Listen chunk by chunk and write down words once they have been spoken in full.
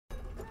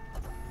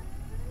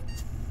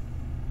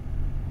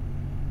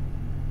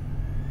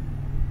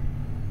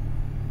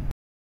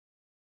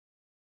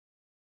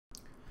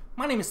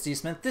My name is Steve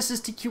Smith, this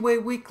is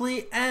TQA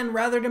Weekly, and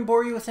rather than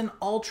bore you with an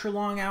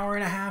ultra-long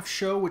hour-and-a-half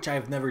show, which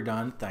I've never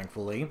done,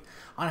 thankfully,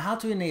 on how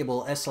to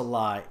enable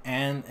SLI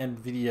and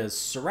NVidia's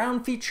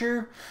Surround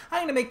feature, I'm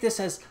going to make this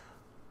as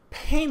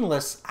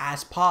painless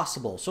as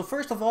possible. So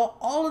first of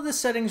all of the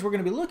settings we're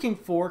going to be looking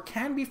for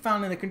can be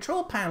found in the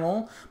control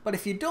panel, but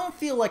if you don't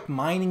feel like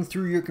mining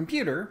through your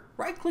computer,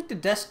 right-click the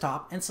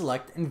desktop and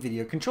select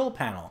NVIDIA Control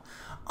Panel.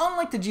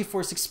 Unlike the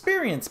GeForce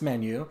Experience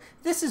menu,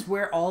 this is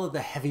where all of the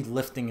heavy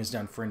lifting is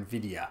done for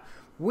NVIDIA.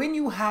 When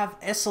you have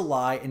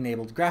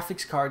SLI-enabled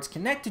graphics cards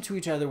connected to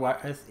each other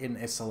with an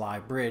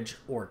SLI bridge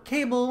or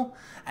cable,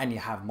 and you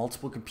have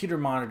multiple computer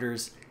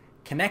monitors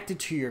connected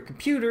to your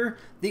computer,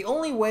 the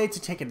only way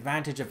to take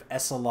advantage of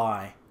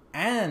SLI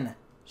and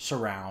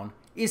Surround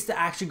is to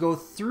actually go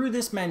through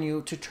this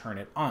menu to turn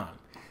it on.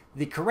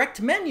 The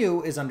correct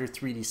menu is under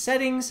 3D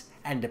settings,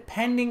 and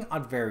depending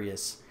on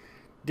various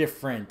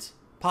different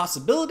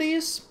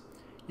possibilities,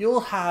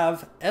 you'll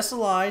have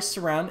SLI,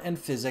 Surround, and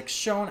Physics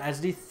shown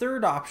as the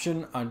third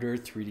option under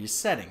 3D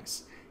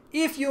settings.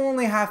 If you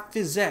only have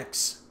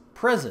Physics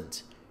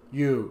present,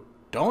 you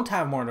don't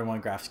have more than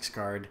one graphics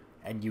card,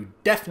 and you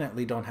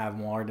definitely don't have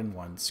more than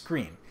one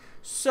screen.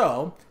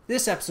 So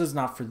this episode is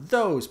not for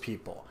those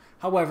people.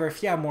 However,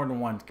 if you have more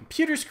than one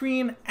computer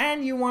screen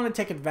and you want to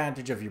take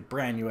advantage of your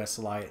brand new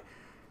SLI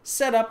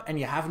setup and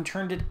you haven't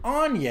turned it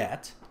on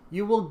yet,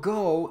 you will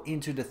go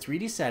into the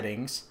 3D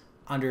settings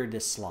under the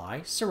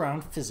SLI,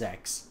 Surround,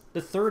 Physics,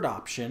 the third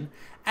option,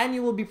 and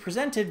you will be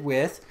presented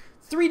with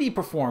 3D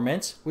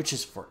Performance, which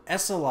is for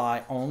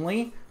SLI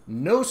only,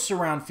 no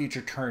Surround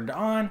feature turned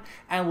on,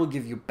 and will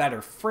give you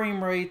better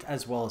frame rate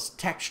as well as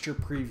texture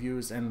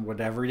previews and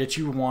whatever that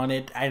you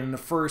wanted in the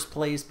first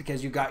place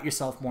because you got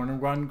yourself more than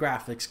one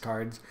graphics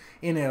cards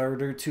in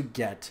order to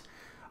get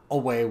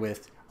away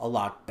with a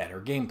lot better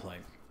gameplay.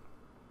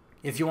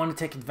 If you want to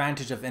take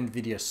advantage of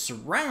NVIDIA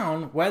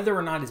Surround, whether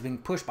or not it's being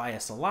pushed by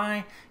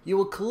SLI, you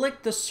will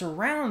click the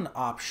Surround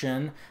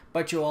option,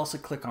 but you'll also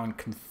click on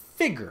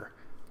Configure.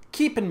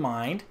 Keep in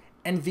mind,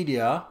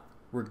 NVIDIA,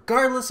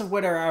 regardless of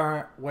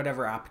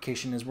whatever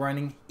application is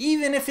running,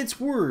 even if it's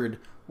Word,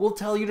 will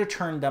tell you to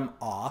turn them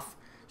off.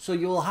 So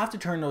you will have to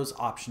turn those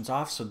options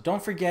off. So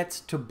don't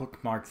forget to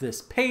bookmark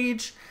this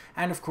page.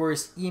 And of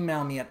course,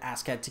 email me at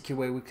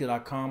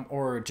ask@tqaweekly.com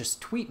or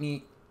just tweet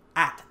me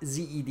at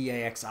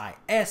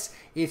ZEDAXIS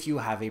if you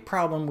have a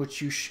problem,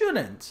 which you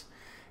shouldn't.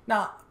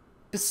 Now,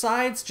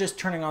 besides just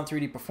turning on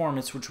 3D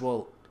Performance, which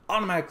will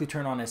automatically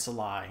turn on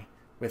SLI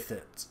with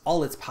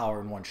all its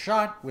power in one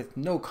shot with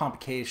no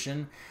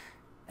complication,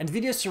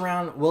 NVIDIA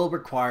Surround will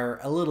require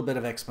a little bit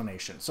of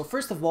explanation. So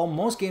first of all,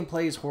 most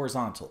gameplay is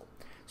horizontal.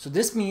 So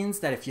this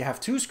means that if you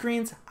have two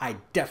screens, I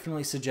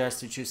definitely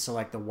suggest that you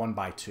select the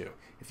 1x2.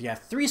 If you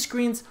have three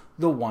screens,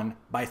 the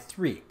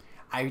 1x3.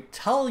 I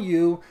tell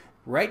you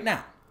right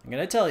now, I'm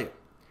going to tell you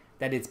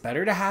that it's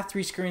better to have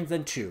three screens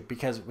than two,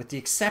 because with the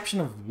exception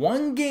of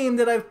one game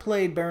that I've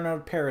played,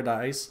 Burnout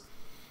Paradise,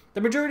 the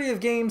majority of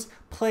games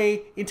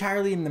play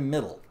entirely in the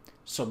middle.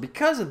 So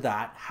because of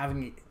that,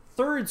 having a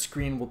third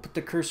screen will put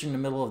the cursor in the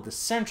middle of the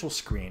central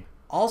screen.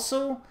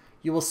 Also,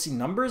 you will see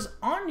numbers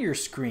on your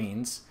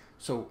screens,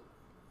 so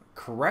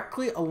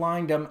correctly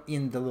align them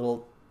in the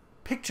little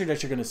picture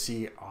that you're going to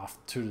see off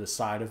to the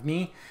side of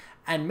me,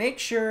 and make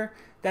sure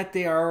that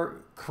they are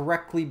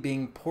correctly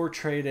being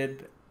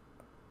portrayed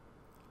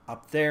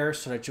up there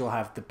so that you'll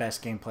have the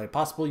best gameplay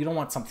possible. You don't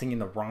want something in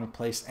the wrong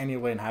place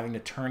anyway and having to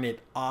turn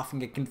it off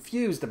and get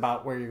confused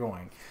about where you're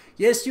going.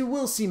 Yes, you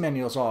will see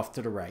menus off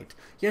to the right.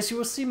 Yes, you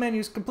will see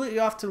menus completely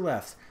off to the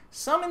left.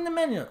 Some in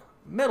the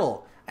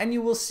middle. And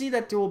you will see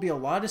that there will be a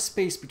lot of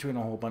space between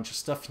a whole bunch of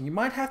stuff. And you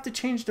might have to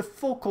change the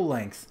focal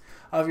length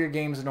of your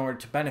games in order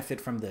to benefit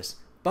from this.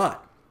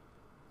 But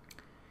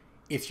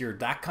if you're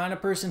that kind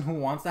of person who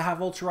wants to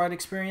have ultra-wide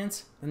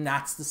experience, then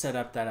that's the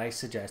setup that I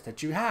suggest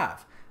that you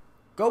have.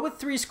 Go with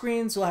three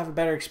screens, you'll have a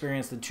better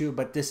experience than two,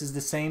 but this is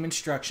the same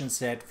instruction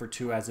set for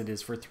two as it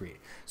is for three.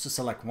 So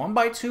select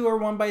 1x2 or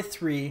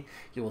 1x3,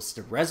 you will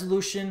see the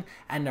resolution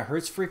and the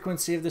hertz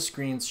frequency of the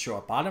screens show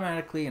up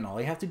automatically, and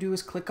all you have to do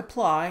is click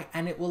apply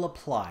and it will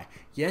apply.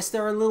 Yes,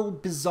 there are little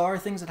bizarre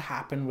things that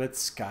happen with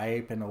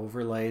Skype and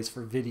overlays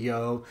for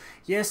video.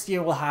 Yes,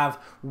 you will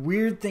have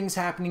weird things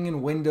happening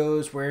in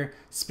Windows where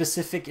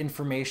specific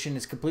information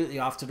is completely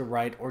off to the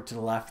right or to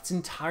the left. It's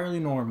entirely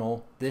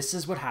normal. This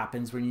is what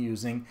happens when you're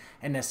using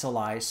an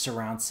SLI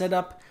Surround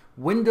setup.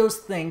 Windows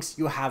thinks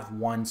you have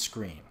one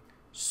screen.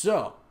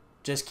 So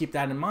just keep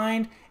that in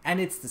mind,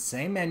 and it's the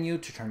same menu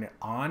to turn it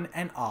on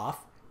and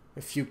off.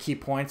 A few key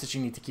points that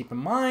you need to keep in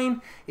mind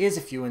is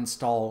if you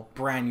install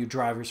brand new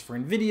drivers for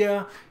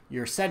NVIDIA,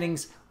 your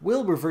settings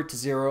will revert to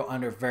 0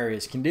 under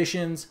various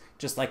conditions,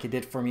 just like it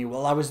did for me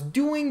while I was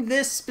doing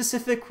this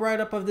specific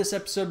write-up of this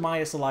episode.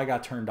 My SLI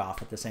got turned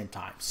off at the same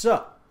time.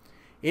 So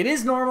it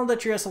is normal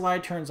that your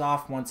SLI turns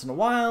off once in a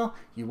while.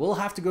 You will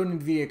have to go to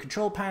NVIDIA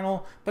Control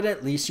Panel, but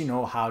at least you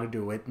know how to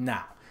do it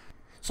now.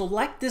 So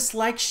like,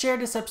 dislike, share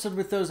this episode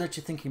with those that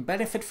you think can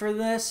benefit from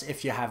this.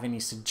 If you have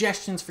any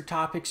suggestions for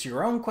topics,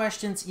 your own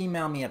questions,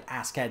 email me at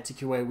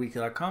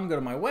ask@tqaweekly.com. Go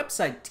to my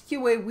website,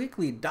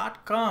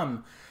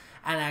 tqaweekly.com,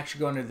 and actually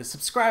go under the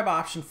subscribe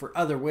option for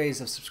other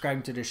ways of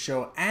subscribing to this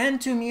show and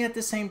to me at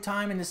the same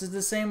time. And this is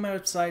the same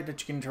website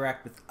that you can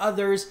interact with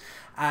others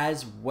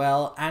as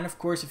well. And of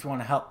course, if you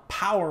want to help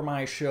power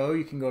my show,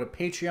 you can go to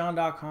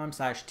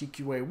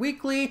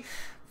patreon.com/tqaweekly.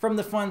 From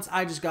the funds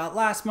I just got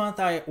last month,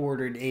 I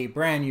ordered a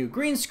brand new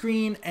green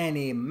screen and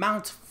a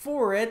mount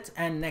for it.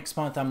 And next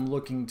month, I'm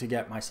looking to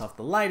get myself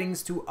the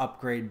lightings to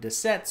upgrade the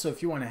set. So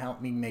if you want to help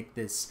me make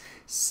this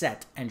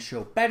set and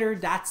show better,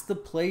 that's the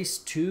place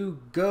to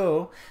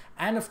go.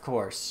 And of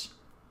course,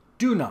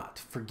 do not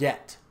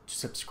forget to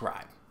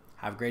subscribe.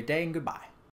 Have a great day and goodbye.